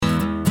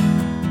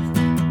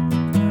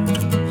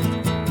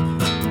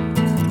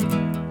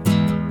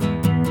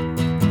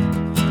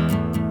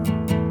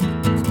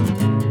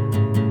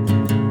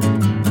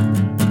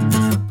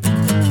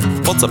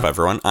What's up,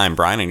 everyone? I'm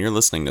Brian, and you're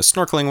listening to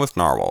Snorkeling with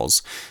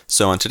Narwhals.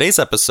 So, on today's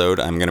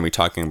episode, I'm going to be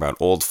talking about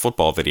old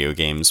football video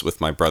games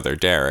with my brother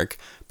Derek.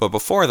 But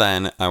before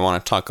then, I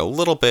want to talk a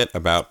little bit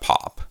about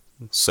pop.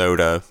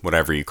 Soda,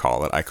 whatever you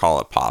call it. I call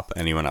it pop.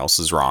 Anyone else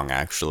is wrong,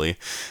 actually.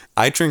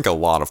 I drink a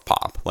lot of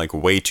pop, like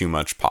way too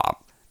much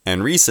pop.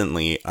 And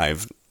recently,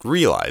 I've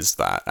realized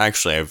that.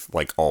 Actually, I've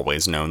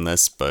always known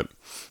this, but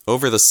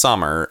over the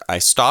summer, I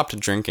stopped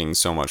drinking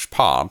so much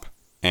pop,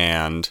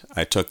 and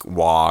I took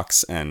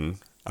walks, and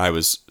I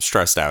was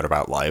stressed out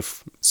about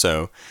life.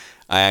 So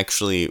I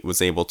actually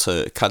was able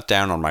to cut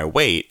down on my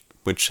weight,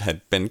 which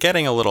had been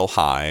getting a little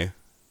high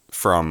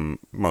from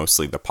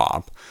mostly the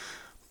pop.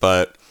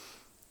 But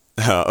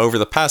over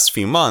the past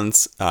few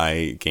months,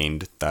 I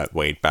gained that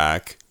weight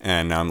back,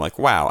 and now I'm like,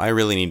 wow, I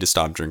really need to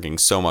stop drinking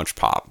so much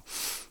pop.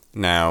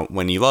 Now,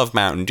 when you love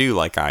Mountain Dew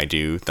like I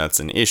do, that's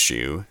an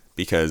issue,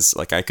 because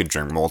I could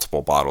drink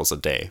multiple bottles a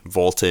day.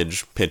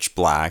 Voltage, Pitch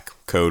Black,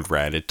 Code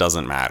Red, it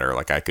doesn't matter.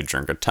 I could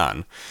drink a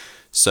ton.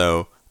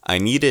 So I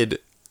needed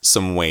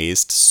some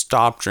ways to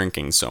stop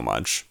drinking so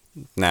much.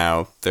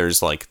 Now,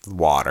 there's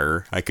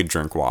water. I could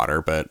drink water,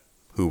 but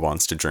who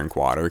wants to drink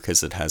water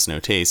because it has no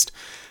taste?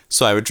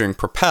 So I would drink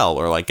Propel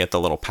or get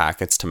the little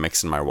packets to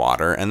mix in my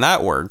water, and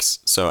that works.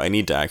 So I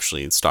need to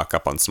actually stock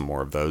up on some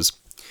more of those.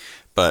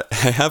 But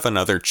I have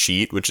another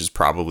cheat, which is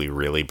probably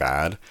really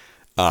bad,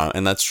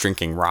 and that's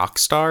drinking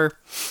Rockstar,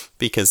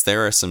 because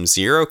there are some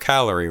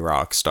 0-calorie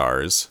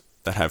Rockstars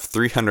that have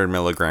 300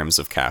 milligrams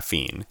of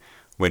caffeine,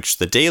 which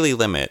the daily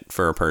limit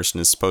for a person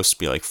is supposed to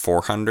be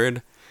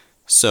 400.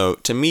 So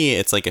to me,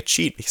 it's a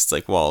cheat, because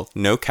it's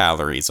no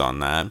calories on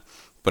that,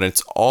 but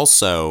it's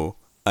also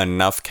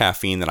enough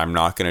caffeine that I'm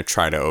not going to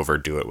try to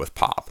overdo it with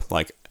pop.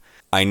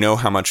 I know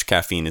how much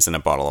caffeine is in a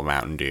bottle of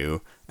Mountain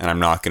Dew, and I'm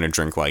not going to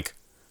drink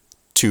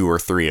 2 or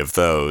 3 of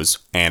those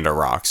and a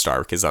Rockstar,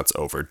 because that's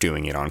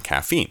overdoing it on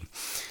caffeine.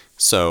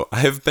 So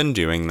I've been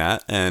doing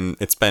that, and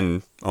it's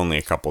been only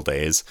a couple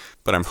days,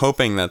 but I'm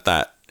hoping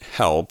that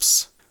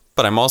helps.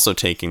 But I'm also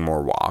taking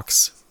more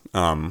walks.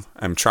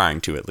 I'm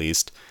trying to, at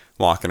least,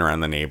 walking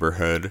around the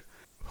neighborhood.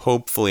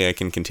 Hopefully I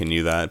can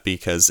continue that,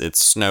 because it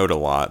snowed a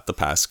lot the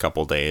past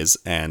couple days,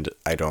 and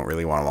I don't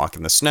really want to walk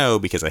in the snow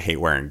because I hate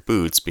wearing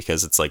boots,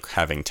 because it's like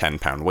having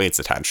 10-pound weights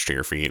attached to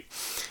your feet.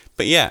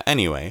 But yeah,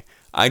 anyway,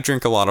 I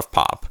drink a lot of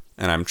pop,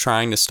 and I'm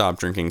trying to stop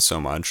drinking so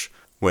much,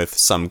 with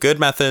some good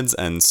methods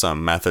and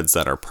some methods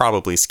that are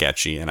probably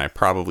sketchy and I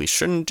probably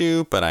shouldn't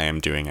do, but I am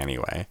doing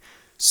anyway.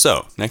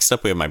 So, next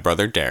up we have my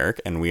brother Derek,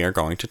 and we are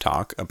going to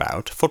talk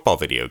about football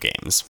video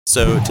games.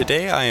 So,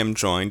 today I am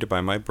joined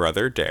by my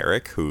brother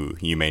Derek, who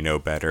you may know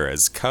better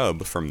as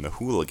Cub from the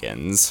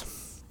Hooligans.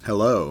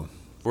 Hello.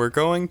 We're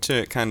going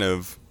to kind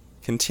of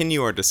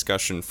continue our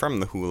discussion from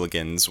the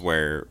Hooligans,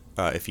 where,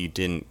 if you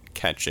didn't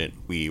catch it,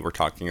 we were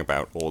talking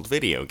about old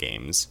video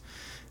games.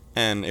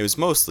 And it was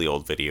mostly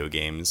old video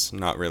games,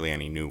 not really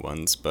any new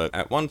ones, but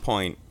at one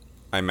point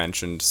I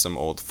mentioned some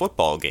old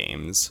football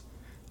games,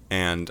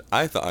 and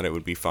I thought it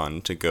would be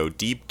fun to go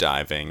deep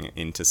diving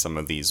into some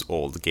of these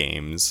old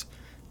games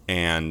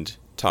and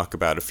talk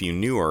about a few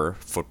newer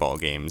football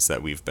games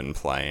that we've been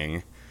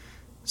playing.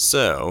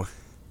 So,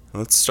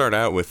 let's start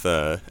out with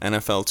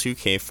NFL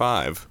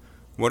 2K5.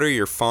 What are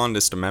your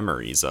fondest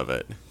memories of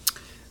it?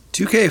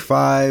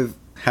 2K5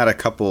 had a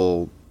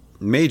couple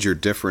major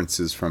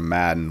differences from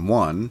Madden.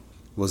 One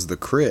was the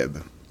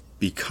crib,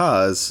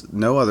 because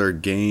no other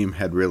game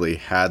had really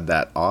had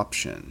that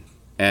option.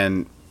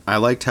 And I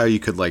liked how you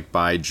could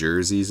buy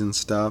jerseys and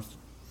stuff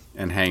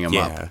and hang them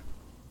up.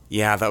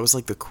 Yeah, that was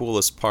the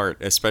coolest part,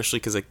 especially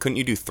because couldn't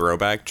you do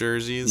throwback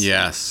jerseys?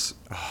 Yes.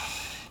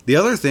 The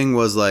other thing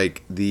was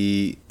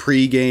the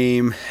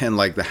pregame and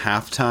the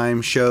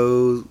halftime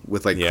show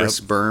with Chris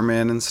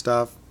Berman and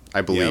stuff,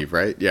 I believe,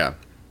 right? Yeah.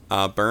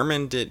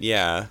 Berman did,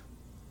 yeah.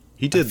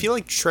 He did. I feel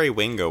like Trey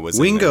Wingo was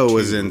in Wingo there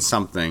was too, in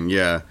something,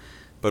 yeah.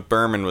 But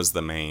Berman was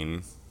the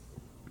main.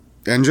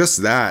 And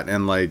just that,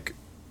 and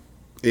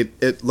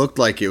it looked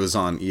like it was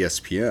on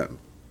ESPN.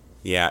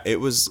 Yeah,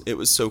 it was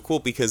so cool,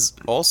 because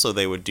also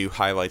they would do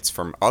highlights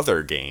from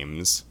other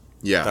games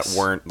that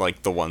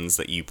weren't the ones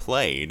that you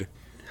played.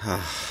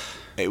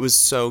 It was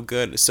so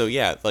good. So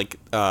yeah,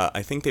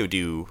 I think they would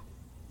do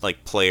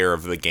player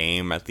of the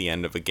game at the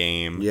end of a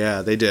game.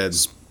 Yeah, they did.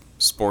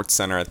 Sports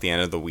Center at the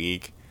end of the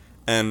week.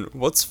 And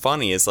what's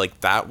funny is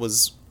that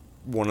was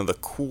one of the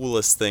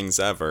coolest things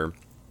ever.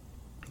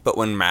 But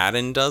when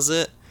Madden does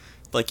it,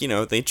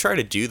 they try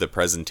to do the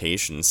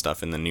presentation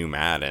stuff in the new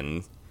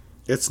Madden.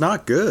 It's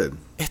not good.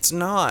 It's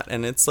not,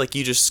 and it's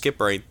you just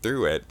skip right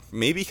through it.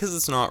 Maybe because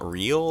it's not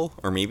real,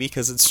 or maybe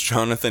because it's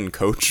Jonathan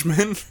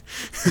Coachman.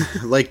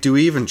 Do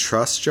we even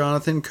trust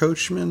Jonathan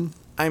Coachman?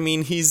 I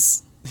mean,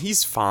 he's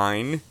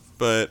fine,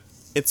 but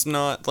it's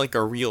not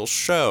a real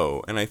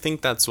show, and I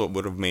think that's what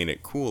would have made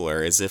it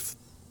cooler, is if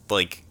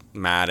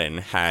Madden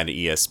had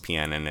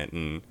ESPN in it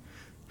and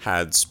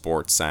had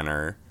Sports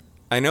Center.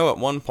 I know at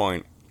one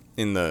point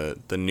in the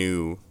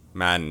new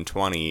Madden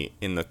 20,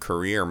 in the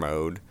career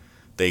mode,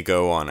 they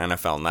go on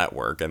NFL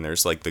Network and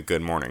there's like the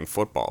Good Morning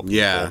Football people,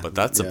 Yeah, but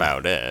that's yeah.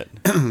 about it.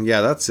 Yeah,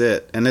 that's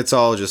it. And it's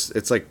all just,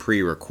 it's like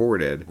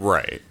pre-recorded.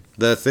 Right.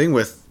 The thing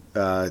with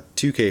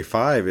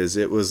 2K5 is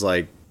it was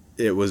like,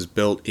 it was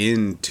built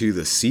into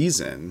the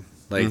season.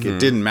 Like, it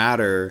didn't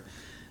matter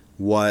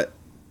what,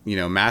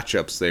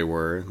 matchups they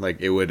were. Like,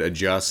 it would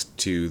adjust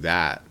to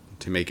that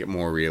to make it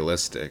more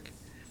realistic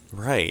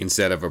Right.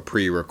 instead of a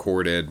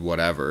pre-recorded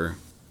whatever.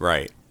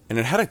 Right. And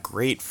it had a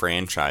great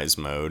franchise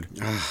mode.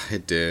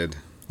 It did.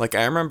 Like,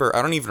 I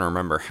don't even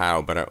remember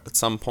how, but at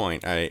some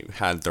point I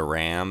had the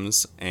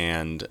Rams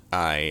and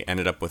I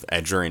ended up with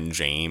Edgerrin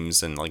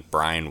James and like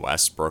Brian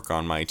Westbrook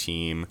on my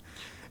team.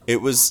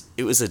 It was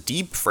a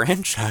deep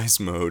franchise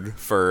mode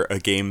for a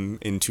game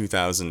in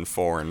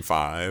 2004 and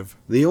 5.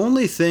 The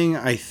only thing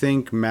I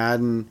think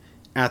Madden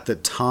at the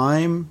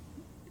time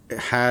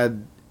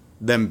had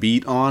them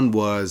beat on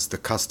was the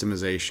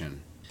customization.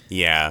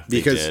 Yeah, they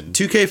Because did.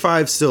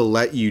 2K5 still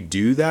let you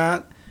do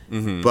that,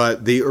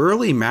 but the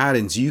early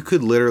Maddens, you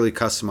could literally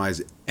customize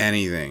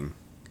anything.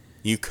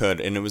 You could,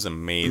 and it was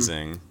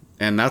amazing.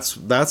 And that's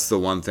the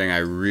one thing I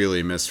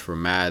really miss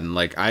from Madden.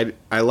 Like, I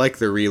like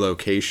the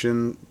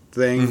relocation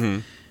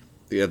thing.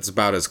 It's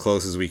about as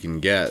close as we can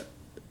get,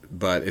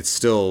 but it's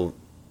still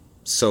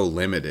so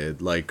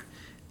limited. Like,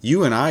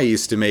 you and I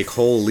used to make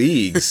whole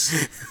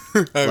leagues.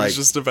 I Like- was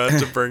just about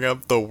to bring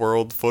up the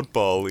World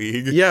Football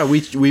League. Yeah,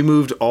 we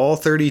moved all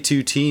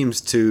 32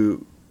 teams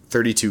to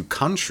 32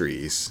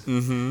 countries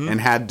and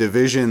had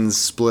divisions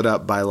split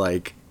up by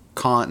like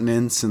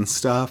continents and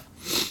stuff,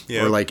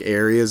 Yeah. or like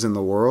areas in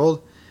the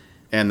world.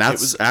 And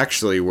that's was-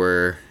 actually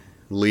where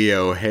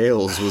Leo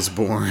Hales was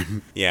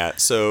born. Yeah,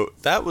 so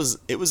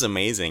it was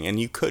amazing, and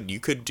you could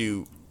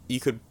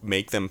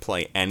make them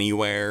play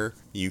anywhere.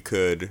 You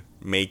could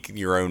make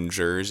your own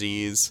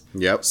jerseys.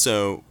 Yep.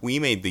 So we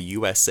made the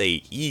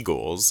USA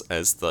Eagles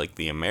as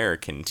the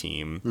American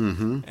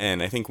team,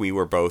 and I think we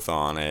were both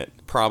on it.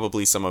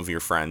 Probably some of your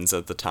friends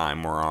at the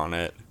time were on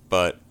it,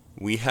 but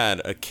we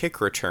had a kick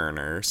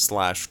returner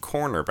 /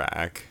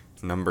 cornerback,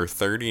 number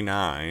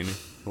 39.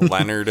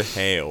 Leonard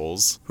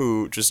Hales,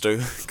 who just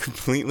a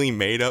completely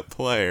made up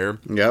player.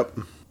 Yep.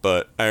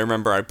 But I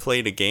remember I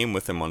played a game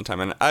with him one time,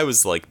 and I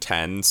was like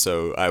 10,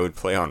 so I would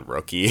play on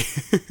rookie.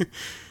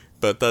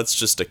 But that's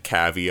just a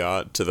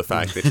caveat to the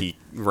fact that he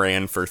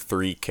ran for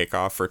 3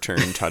 kickoff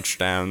return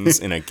touchdowns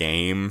in a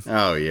game.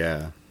 Oh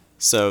yeah.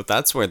 So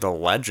that's where the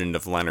legend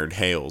of Leonard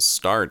Hales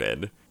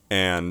started.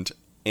 And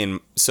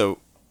so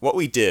what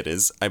we did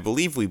is, I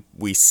believe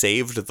we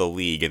saved the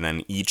league and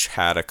then each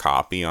had a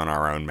copy on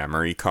our own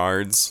memory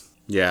cards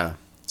Yeah.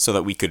 so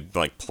that we could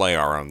like play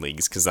our own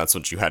leagues, because that's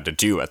what you had to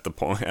do at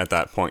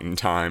that point in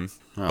time.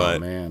 Oh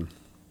But man.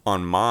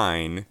 on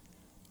mine,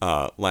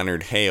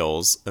 Leonard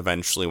Hales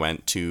eventually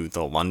went to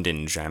the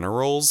London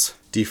Generals.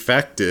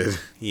 Defected.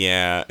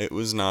 Yeah, it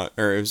was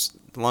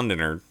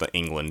London or the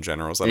England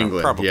Generals. I don't know,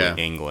 England. probably Yeah.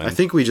 England. I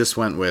think we just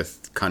went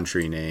with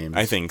country names.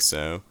 I think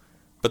so.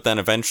 But then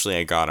eventually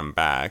I got him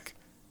back.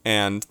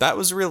 And that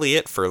was really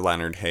it for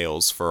Leonard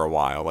Hales for a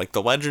while. Like,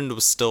 the legend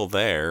was still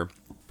there,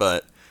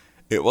 but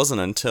it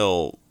wasn't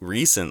until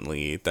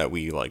recently that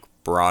we, like,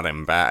 brought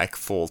him back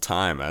full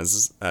time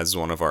as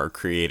one of our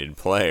created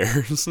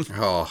players.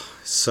 Oh,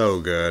 so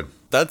good.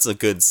 That's a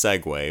good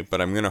segue, but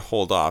I'm going to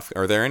hold off.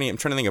 Are there any... I'm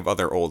trying to think of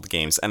other old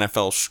games.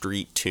 NFL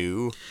Street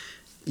 2?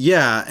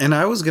 Yeah, and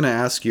I was going to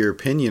ask your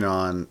opinion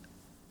on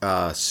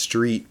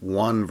Street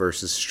 1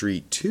 versus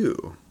Street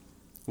 2.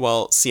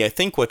 Well, see, I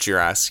think what you're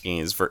asking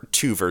is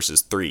 2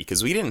 versus 3,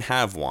 because we didn't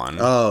have 1.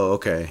 Oh,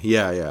 okay.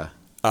 Yeah.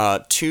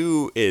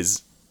 2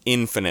 is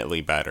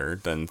infinitely better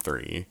than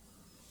 3.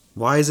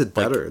 Why is it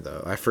better,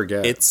 though? I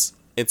forget.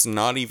 It's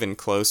not even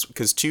close,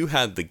 because 2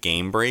 had the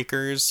game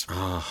breakers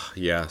Oh,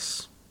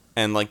 yes.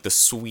 and like the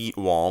sweet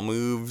wall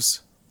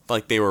moves.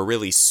 Like, they were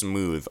really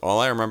smooth. All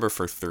I remember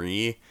for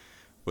 3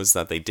 was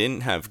that they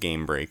didn't have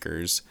game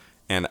breakers,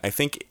 and I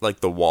think like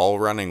the wall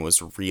running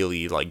was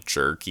really like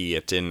jerky.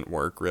 It didn't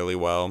work really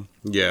well.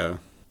 Yeah.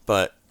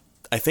 But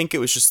I think it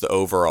was just the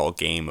overall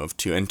game of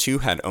 2. And 2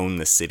 had Own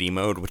the City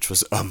mode, which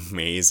was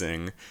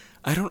amazing.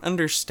 I don't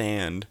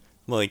understand,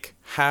 like,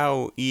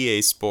 how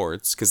EA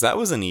Sports, because that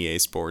was an EA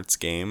Sports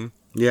game,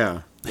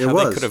 Yeah. It how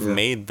was. they could have yeah.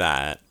 made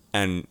that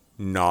and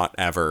not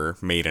ever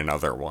made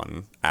another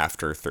one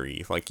after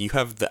 3. Like, you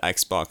have the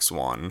Xbox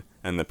One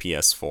and the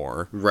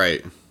PS4.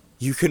 Right.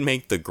 You could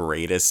make the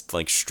greatest,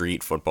 like,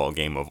 street football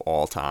game of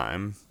all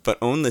time. But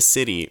Own the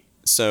City,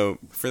 so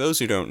for those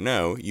who don't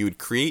know, you would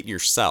create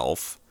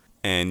yourself,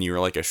 and you were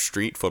like a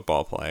street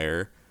football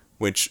player,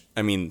 which,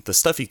 I mean, the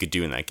stuff you could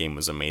do in that game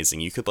was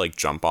amazing. You could, like,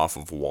 jump off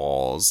of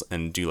walls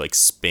and do, like,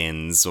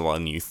 spins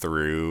when you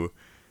threw.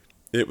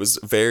 It was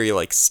very,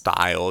 like,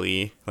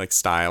 stylized.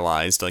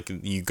 Like,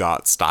 you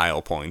got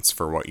style points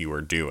for what you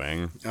were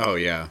doing. Oh,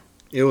 yeah.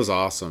 It was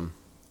awesome.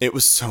 It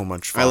was so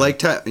much fun.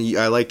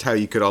 I liked how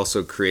you could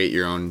also create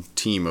your own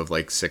team of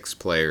like 6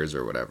 players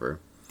or whatever.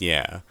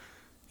 Yeah.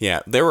 Yeah,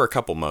 there were a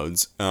couple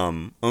modes.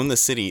 Own the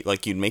City,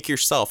 like, you'd make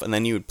yourself, and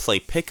then you would play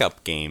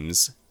pickup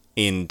games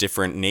in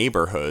different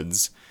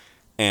neighborhoods.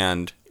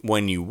 And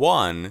when you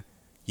won,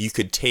 you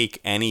could take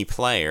any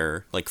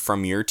player, like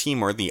from your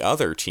team or the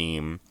other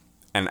team,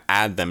 and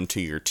add them to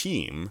your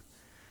team.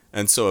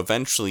 And so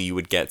eventually you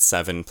would get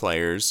 7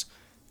 players,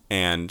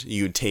 and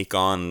you'd take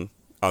on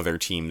other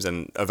teams,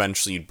 and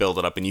eventually you'd build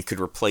it up, and you could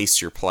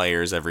replace your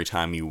players every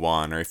time you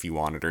won, or if you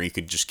wanted, or you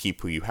could just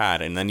keep who you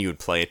had, and then you would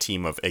play a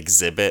team of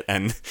exhibit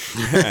and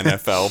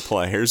NFL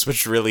players,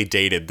 which really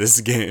dated this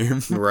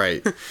game.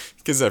 Right.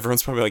 Because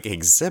everyone's probably like,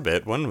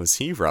 exhibit? When was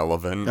he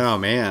relevant? Oh,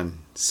 man.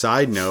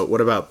 Side note, what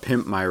about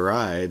Pimp My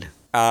Ride?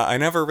 I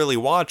never really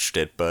watched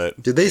it,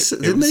 but...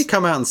 Didn't they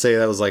come out and say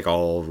that was, like,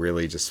 all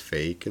really just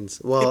fake?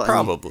 Well, it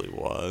probably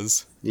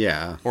was.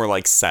 Yeah. Or,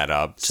 like, set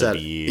up to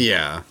be...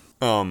 Yeah.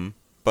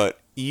 But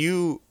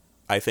you,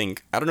 I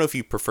think... I don't know if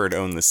you prefer to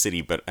own the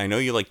city, but I know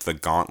you liked the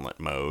Gauntlet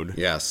mode.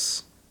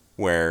 Yes.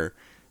 Where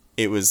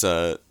it was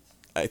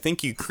I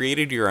think you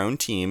created your own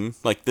team.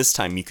 Like, this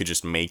time you could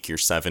just make your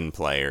 7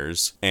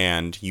 players,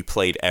 and you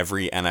played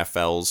every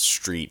NFL's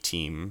street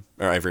team,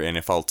 or every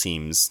NFL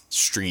team's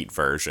street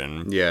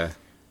version. Yeah.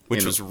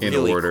 Which was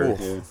really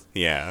cool.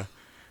 Yeah.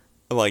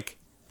 Like,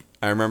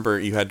 I remember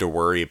you had to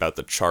worry about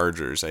the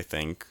Chargers, I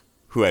think,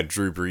 who had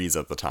Drew Brees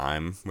at the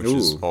time, which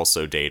is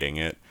also dating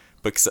it.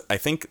 Because I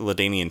think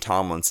LaDainian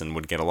Tomlinson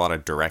would get a lot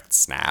of direct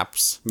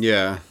snaps.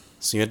 Yeah.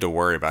 So you had to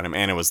worry about him,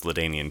 and it was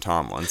LaDainian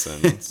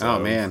Tomlinson. So. Oh,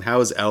 man. How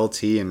was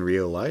LT in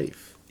real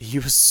life? He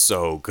was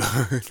so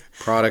good.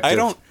 Product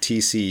of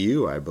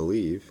TCU, I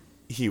believe.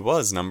 He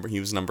was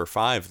number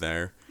 5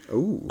 there.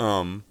 Ooh.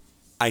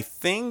 I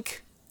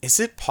think... Is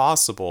it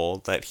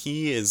possible that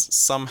he is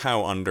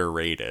somehow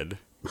underrated?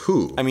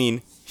 Who? I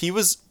mean, he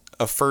was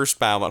a first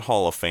ballot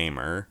Hall of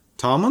Famer.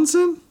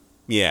 Tomlinson?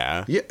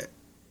 Yeah. Yeah.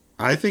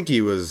 I think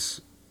he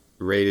was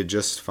rated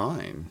just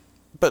fine.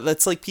 But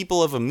that's like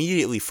people have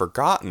immediately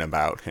forgotten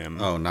about him.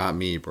 Oh, not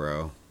me,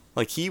 bro.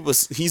 Like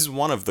he's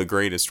one of the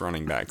greatest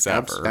running backs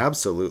ever.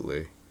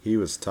 Absolutely. He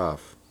was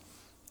tough.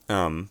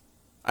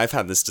 I've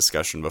had this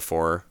discussion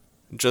before.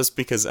 Just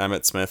because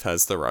Emmitt Smith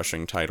has the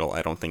rushing title,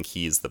 I don't think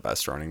he's the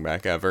best running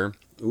back ever.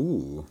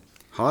 Ooh,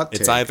 hot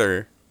take.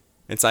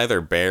 It's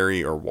either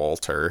Barry or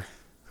Walter,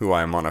 who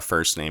I'm on a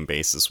first name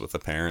basis with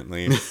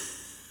apparently.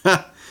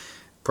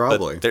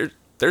 Probably. But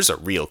there's a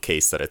real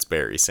case that it's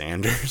Barry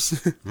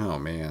Sanders. Oh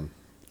man.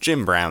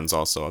 Jim Brown's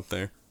also up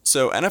there.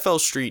 So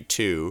NFL Street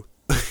 2,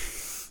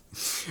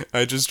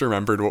 I just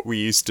remembered what we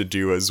used to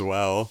do as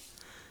well.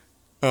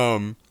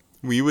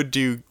 We would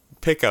do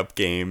pickup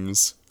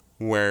games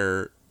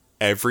where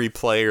every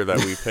player that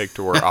we picked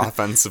were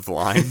offensive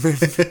linemen.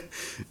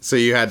 So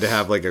you had to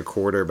have like a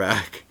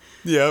quarterback.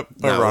 Yep,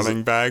 a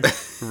running back,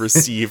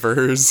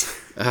 receivers.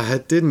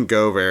 It didn't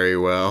go very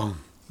well.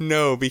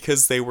 No,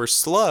 because they were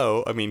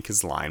slow. I mean,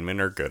 because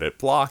linemen are good at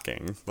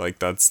blocking. Like,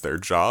 that's their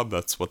job.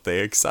 That's what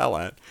they excel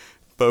at.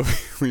 But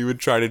we would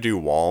try to do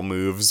wall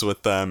moves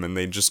with them, and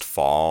they'd just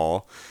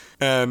fall.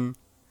 And,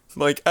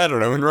 like, I don't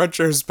know, in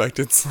retrospect,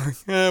 it's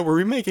like, were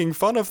we making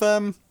fun of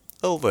them?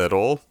 A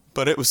little.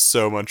 But it was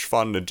so much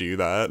fun to do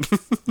that.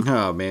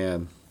 Oh,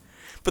 man.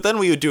 But then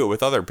we would do it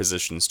with other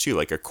positions, too,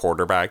 like a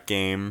quarterback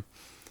game,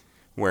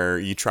 where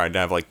you tried to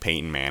have, like,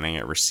 Peyton Manning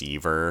at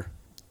receiver.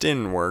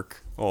 Didn't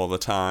work all the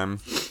time.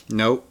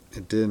 Nope,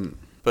 it didn't.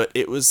 But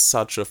it was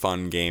such a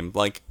fun game.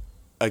 Like,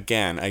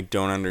 again, I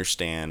don't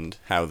understand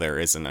how there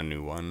isn't a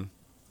new one.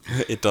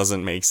 It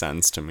doesn't make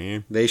sense to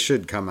me. They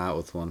should come out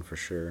with one for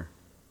sure.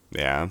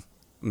 Yeah.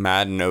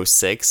 Madden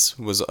 06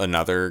 was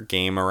another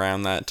game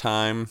around that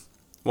time.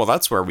 Well,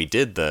 that's where we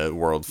did the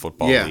World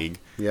Football League.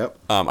 Yep.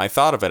 I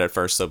thought of it at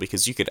first, though,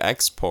 because you could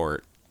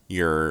export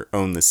your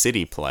Own the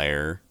City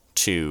player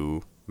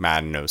to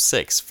Madden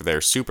 06 for their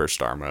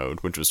Superstar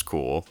mode, which was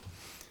cool.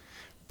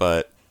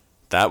 But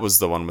that was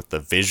the one with the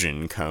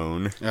Vision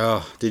Cone.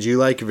 Oh, did you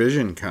like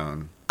Vision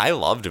Cone? I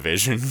loved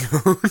Vision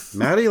Cone.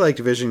 Maddie liked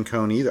Vision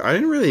Cone either. I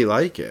didn't really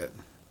like it.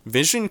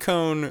 Vision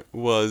Cone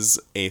was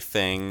a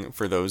thing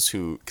for those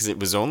who... Because it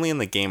was only in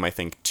the game, I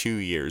think, 2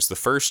 years. The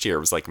first year it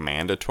was, like,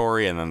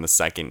 mandatory, and then the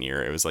second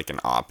year it was, like,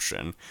 an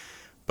option.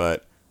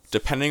 But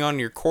depending on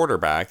your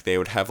quarterback, they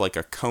would have, like,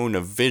 a cone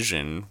of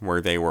vision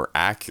where they were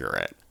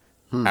accurate.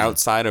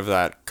 Outside of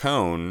that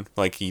cone,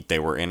 like, they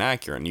were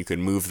inaccurate. And you could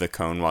move the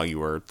cone while you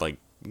were, like,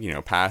 you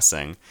know,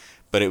 passing.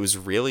 But it was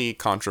really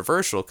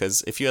controversial,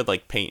 because if you had,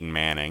 like, Peyton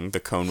Manning, the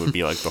cone would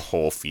be, like, the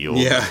whole field.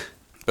 Yeah.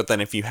 But then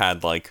if you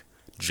had, like...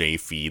 Jay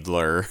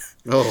Fiedler.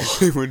 Oh.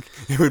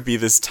 It would be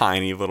this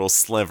tiny little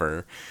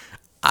sliver.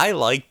 I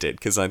liked it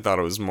because I thought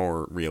it was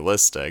more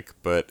realistic,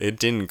 but it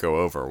didn't go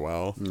over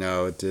well.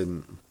 No, it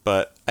didn't.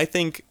 But I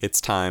think it's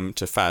time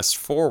to fast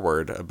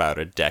forward about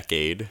a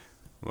decade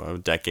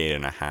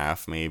and a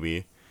half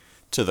maybe,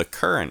 to the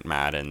current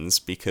Maddens,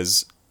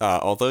 because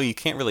although you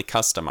can't really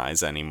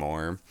customize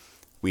anymore,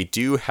 we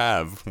do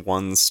have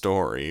one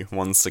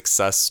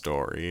success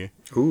story.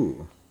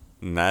 Ooh.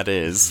 And that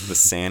is the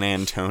San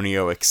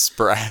Antonio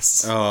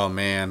Express. Oh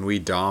man, we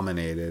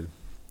dominated.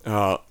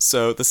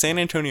 So the San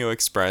Antonio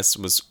Express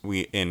was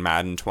in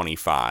Madden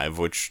 25,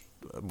 which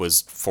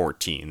was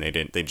 14.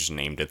 They just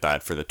named it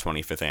that for the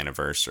 25th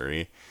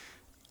anniversary.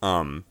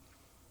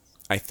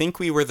 I I think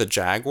we were the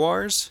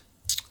Jaguars.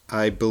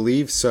 I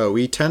believe so.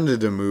 We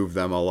tended to move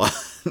them a lot.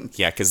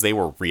 Yeah, because they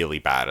were really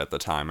bad at the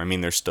time. I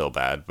mean, they're still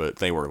bad, but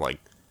they were, like,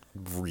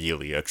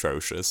 really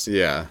atrocious.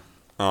 Yeah.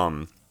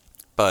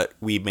 But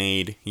we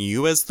made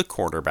you as the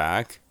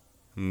quarterback,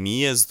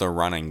 me as the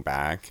running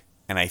back,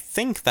 and I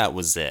think that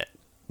was it.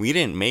 We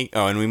didn't make...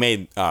 Oh, and we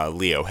made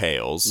Leo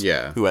Hales,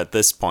 Yeah. who at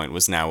this point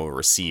was now a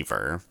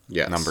receiver,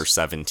 Yes. number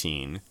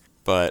 17.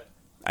 But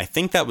I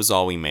think that was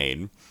all we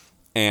made.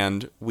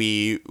 And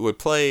we would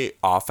play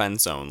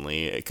offense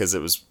only because it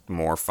was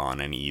more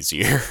fun and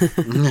easier.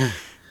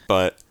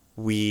 But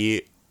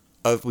we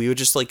would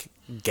just, like,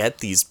 get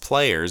these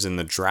players in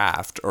the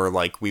draft, or,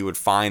 like, we would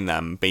find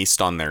them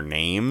based on their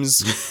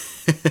names.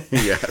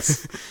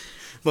 Yes.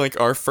 Like,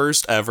 our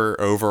first ever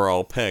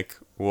overall pick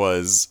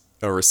was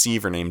a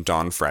receiver named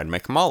Don Fred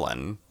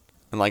McMullen.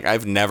 And, like,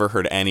 I've never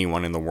heard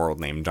anyone in the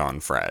world named Don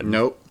Fred.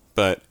 Nope.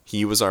 But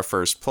he was our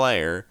first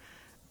player,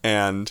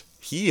 and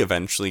he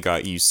eventually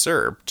got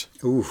usurped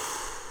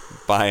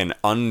by an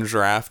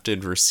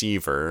undrafted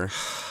receiver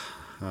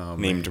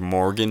named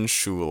Morgan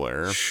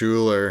Schuler.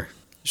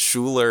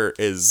 Schuler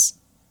is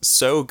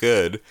so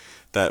good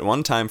that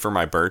one time for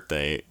my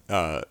birthday,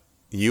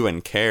 you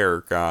and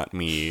Care got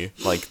me,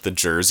 like, the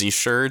jersey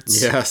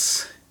shirts.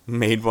 Yes.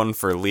 Made one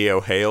for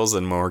Leo Hales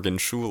and Morgan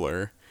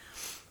Schuler.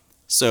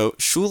 So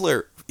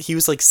Schuler, he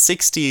was like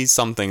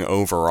 60-something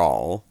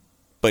overall,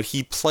 but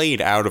he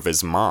played out of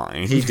his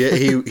mind. He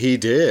did. He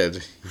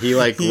did. He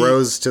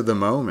rose to the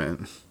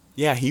moment.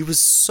 Yeah, he was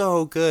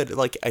so good.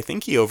 Like, I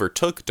think he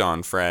overtook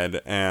Don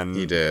Fred, and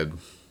He did.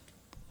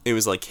 it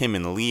was like him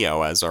and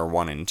Leo as our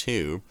 1 and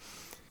 2.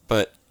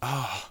 But,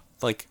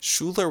 like,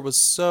 Schuler was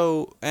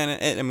so...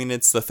 And, I mean,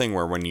 it's the thing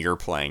where when you're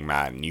playing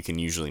Madden, you can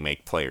usually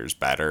make players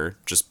better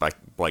just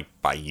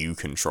by you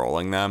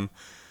controlling them.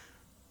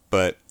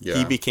 But Yeah.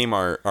 he became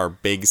our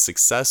big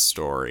success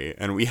story,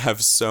 and we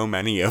have so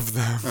many of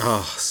them.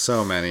 Oh,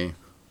 so many.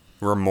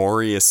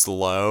 Ramorius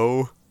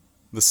Lowe,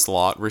 the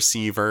slot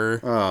receiver.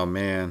 Oh,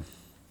 man.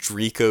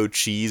 Drico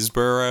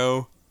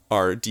Cheeseborough,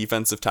 our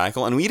defensive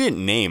tackle. And we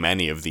didn't name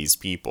any of these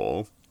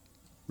people.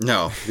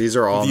 No, these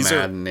are all These are-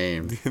 Madden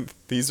named.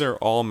 These are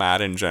all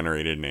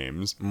Madden-generated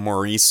names.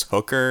 Maurice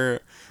Hooker,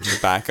 the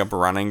backup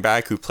running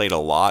back who played a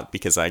lot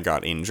because I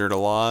got injured a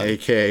lot.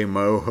 A.K.A.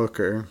 Mo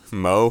Hooker.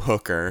 Mo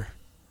Hooker.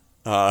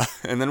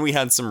 And then we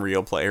had some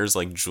real players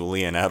like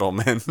Julian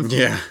Edelman.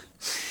 Yeah.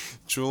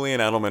 Julian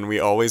Edelman, we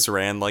always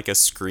ran like a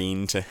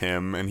screen to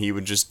him, and he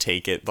would just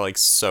take it like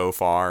so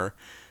far.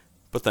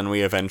 But then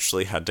we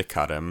eventually had to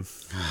cut him.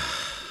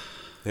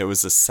 It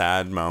was a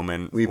sad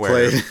moment. We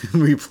where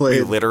We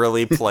We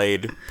literally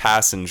played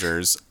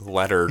Passengers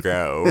Let Her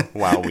Go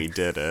while we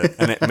did it,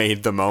 and it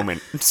made the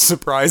moment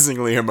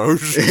surprisingly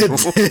emotional.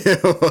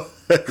 It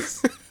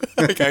was.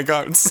 Like, I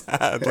got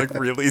sad, like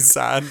really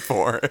sad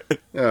for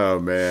it. Oh,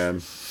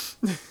 man.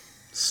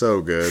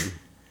 So good.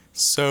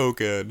 So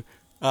good.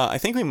 I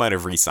think we might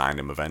have re-signed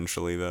him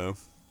eventually, though.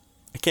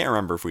 I can't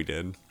remember if we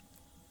did.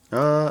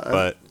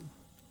 Or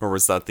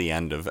was that the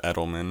end of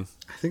Edelman?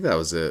 I think that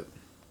was it.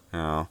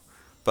 Oh.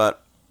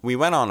 But we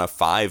went on a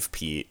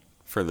 5-peat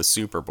for the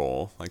Super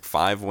Bowl, like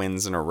 5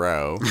 wins in a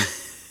row.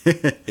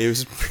 It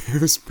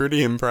was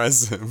pretty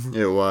impressive.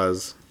 It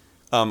was.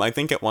 I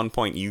think at one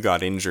point you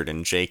got injured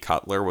and Jay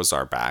Cutler was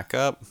our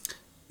backup.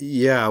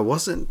 Yeah,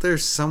 wasn't there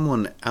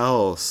someone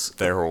else?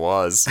 There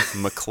was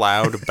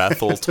McLeod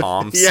Bethel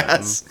Thompson.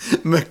 Yes,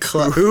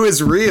 who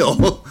is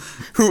real?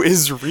 Who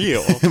is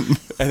real.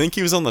 I think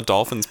he was on the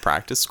Dolphins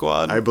practice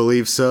squad. I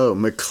believe so.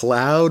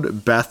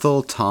 McLeod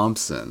Bethel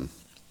Thompson.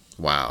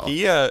 Wow.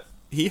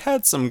 He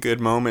had some good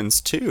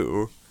moments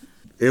too.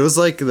 It was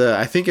like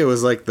I think it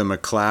was like the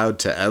McLeod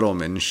to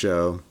Edelman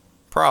show.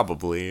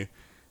 Probably.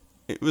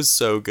 It was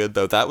so good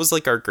though. That was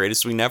like our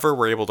greatest. We never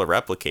were able to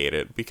replicate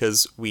it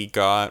because we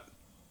got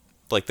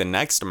like the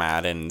next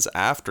Maddens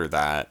after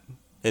that.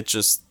 It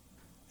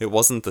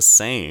wasn't the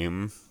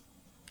same.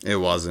 It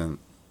wasn't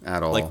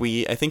at all. Like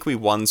I think we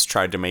once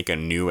tried to make a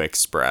new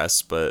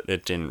Express, but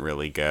it didn't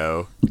really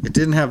go. It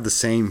didn't have the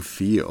same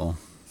feel.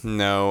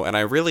 No, and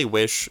I really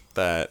wish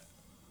that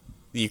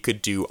you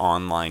could do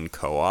online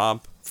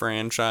co-op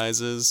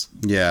franchises.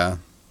 Yeah.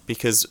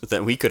 Because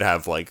then we could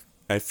have like,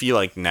 I feel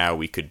like now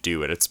we could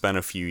do it. It's been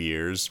a few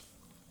years.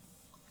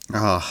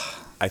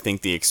 Oh, I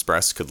think the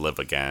Express could live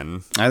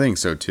again. I think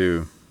so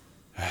too.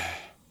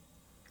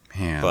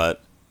 Man.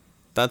 But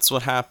that's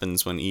what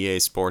happens when EA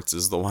Sports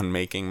is the one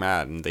making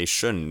Madden. They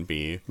shouldn't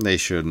be. They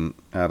shouldn't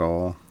at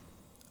all.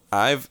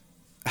 I've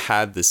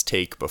had this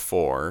take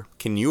before.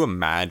 Can you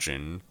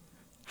imagine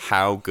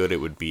how good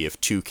it would be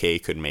if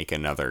 2K could make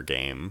another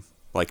game?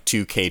 Like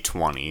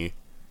 2K20.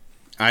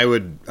 I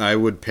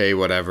would pay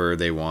whatever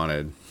they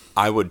wanted.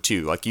 I would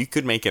too. Like, you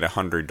could make it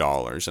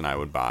 $100 and I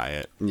would buy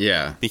it.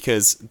 Yeah.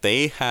 Because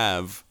they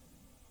have...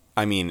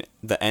 I mean,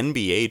 the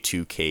NBA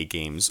 2K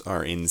games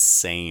are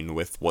insane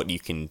with what you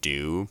can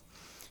do.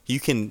 You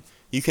can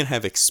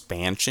have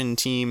expansion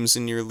teams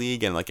in your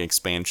league and like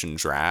expansion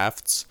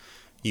drafts.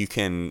 You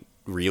can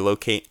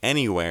relocate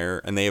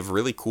anywhere, and they have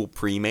really cool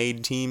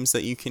pre-made teams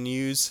that you can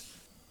use.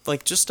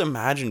 like, just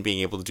imagine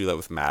being able to do that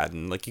with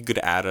Madden. Like, you could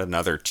add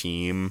another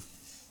team.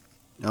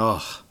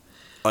 Oh,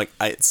 Like,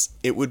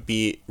 it would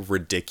be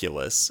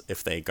ridiculous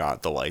if they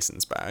got the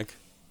license back.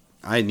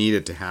 I need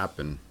it to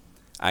happen.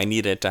 I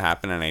need it to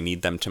happen, and I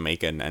need them to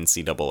make an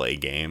NCAA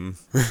game.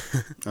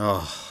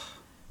 Oh,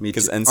 me too.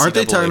 'Cause NCAA Aren't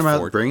they talking about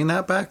 14 bringing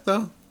that back,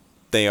 though?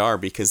 They are,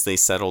 because they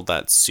settled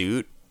that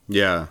suit.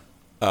 Yeah.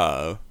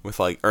 With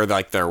like, or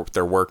like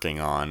they're working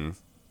on,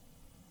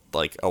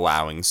 like,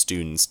 allowing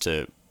students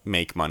to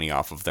make money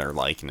off of their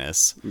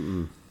likeness.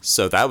 Mm-mm.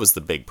 So that was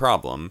the big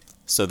problem.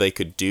 So they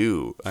could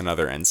do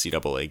another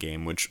NCAA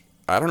game, which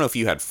I don't know if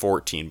you had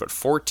 14, but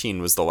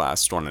 14 was the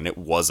last one, and it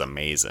was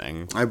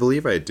amazing. I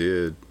believe I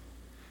did.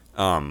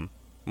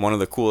 One of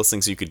the coolest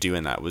things you could do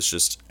in that was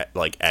just,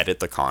 like, edit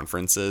the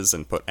conferences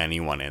and put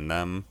anyone in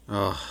them.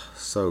 Oh,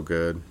 so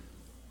good.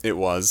 It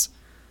was.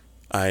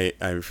 But,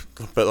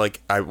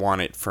 like, I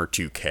want it for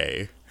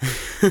 2K.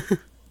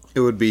 It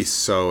would be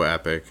so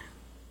epic.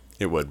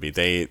 It would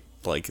be.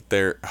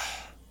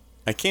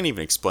 I can't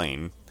even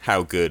explain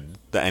how good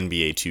the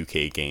NBA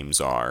 2K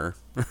games are.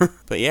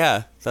 But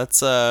yeah,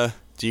 that's, do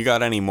you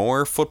got any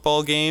more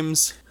football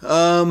games?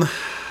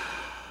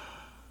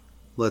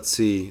 Let's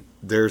see.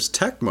 There's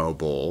Tecmo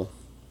Bowl.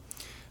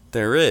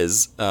 There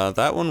is.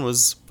 That one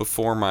was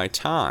before my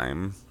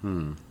time.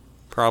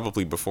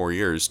 Probably before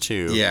yours,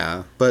 too.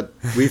 Yeah, but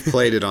we've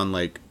played it on,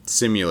 like,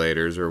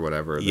 simulators or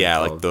whatever. Yeah,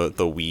 like the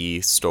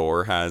Wii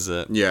store has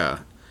it. Yeah.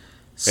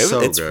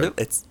 It's good.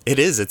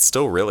 It's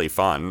still really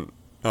fun.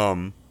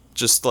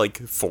 Just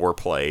like 4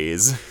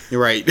 plays.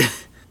 Right.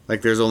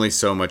 Like, there's only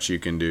so much you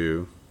can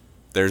do.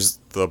 There's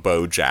the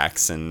Bo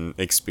Jackson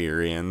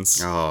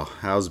experience. Oh,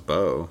 how's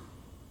Bo?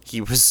 He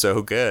was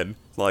so good.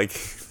 Like,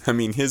 I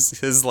mean,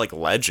 his like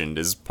legend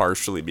is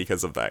partially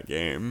because of that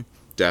game.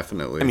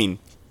 Definitely. I mean,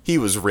 he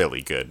was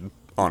really good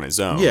on his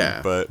own.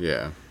 Yeah. But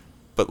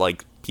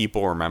like,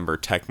 people remember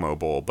Tecmo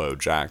Bowl Bo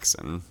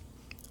Jackson.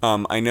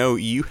 I know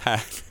you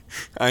had.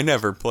 I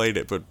never played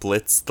it, but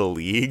Blitz the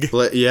League.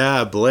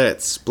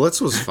 Blitz.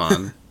 Blitz was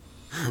fun.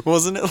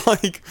 Wasn't it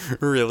like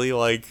really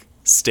like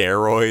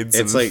steroids?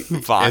 It's and like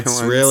violence?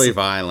 It's really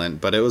violent,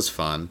 but it was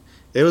fun.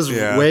 It was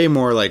way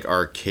more like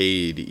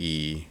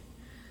arcade-y.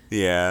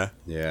 Yeah.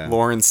 Yeah.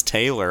 Lawrence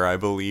Taylor, I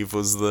believe,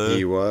 was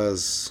He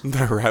was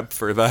the rep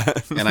for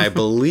that. And I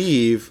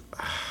believe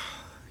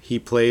he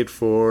played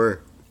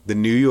for the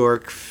New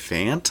York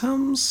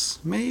Phantoms,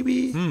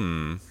 maybe?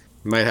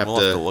 Might have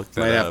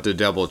to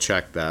double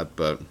check that,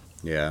 but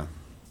yeah.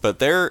 But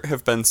there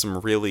have been some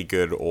really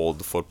good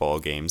old football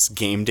games.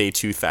 Game Day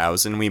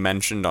 2000 we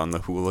mentioned on the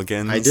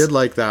Hooligans. I did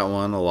like that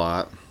one a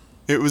lot.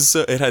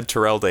 It had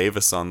Terrell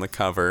Davis on the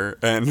cover,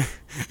 and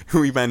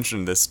we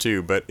mentioned this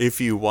too, but if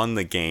you won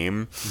the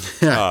game,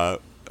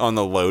 on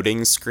the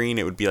loading screen,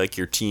 it would be like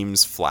your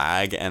team's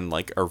flag and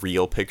like a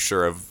real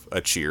picture of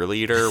a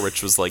cheerleader,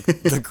 which was like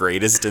the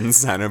greatest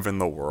incentive in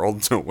the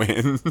world to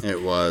win.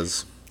 It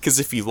was. Because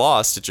if you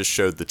lost, it just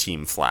showed the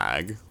team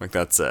flag. Like,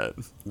 that's it.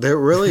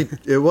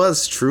 It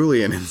was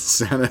truly an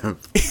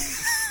incentive.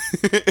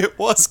 It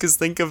was, because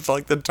think of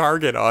like the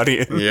target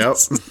audience.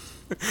 Yep.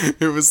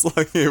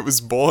 It was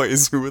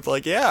boys who would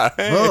like, yeah.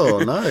 Hey. Oh,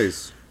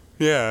 nice.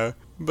 Yeah.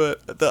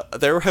 But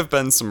there have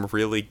been some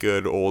really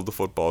good old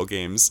football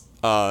games.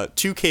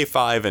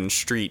 2K5 and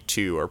Street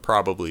 2 are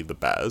probably the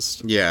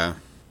best. Yeah,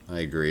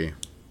 I agree.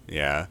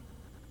 Yeah.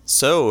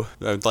 So,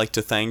 I'd like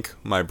to thank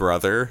my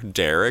brother,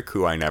 Derek,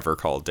 who I never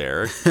call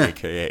Derek,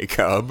 aka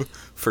Cub,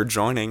 for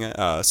joining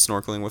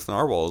Snorkeling with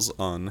Narwhals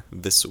on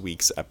this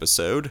week's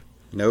episode.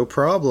 No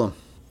problem.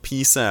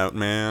 Peace out,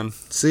 man.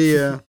 See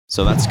ya.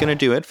 So that's going to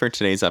do it for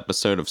today's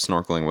episode of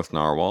Snorkeling with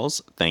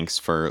Narwhals. Thanks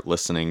for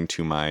listening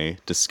to my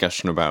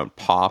discussion about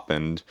pop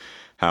and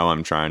how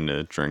I'm trying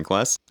to drink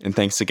less. And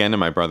thanks again to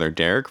my brother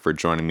Derek for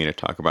joining me to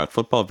talk about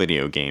football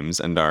video games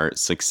and our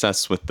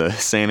success with the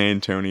San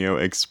Antonio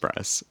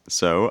Express.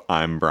 So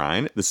I'm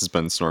Brian. This has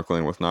been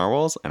Snorkeling with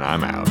Narwhals, and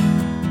I'm out.